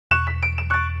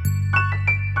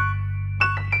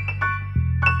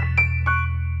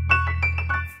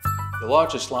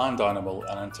largest land animal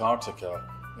in Antarctica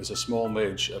is a small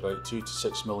midge about 2 to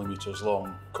 6 millimeters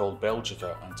long called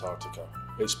Belgica antarctica.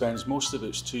 It spends most of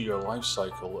its 2-year life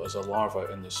cycle as a larva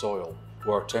in the soil,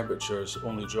 where temperatures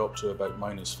only drop to about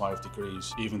 -5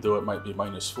 degrees, even though it might be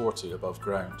 -40 above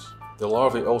ground. The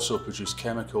larvae also produce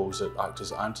chemicals that act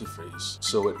as antifreeze,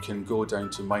 so it can go down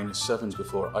to -7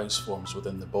 before ice forms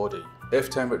within the body. If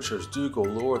temperatures do go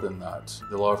lower than that,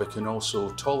 the larvae can also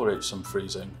tolerate some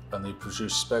freezing, and they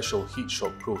produce special heat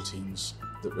shock proteins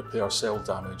that repair cell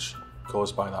damage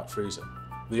caused by that freezing.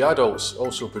 The adults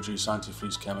also produce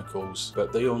antifreeze chemicals,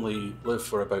 but they only live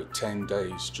for about 10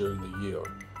 days during the year,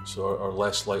 so are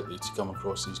less likely to come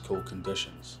across these cold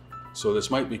conditions. So this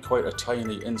might be quite a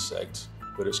tiny insect,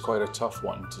 but it's quite a tough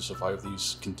one to survive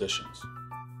these conditions.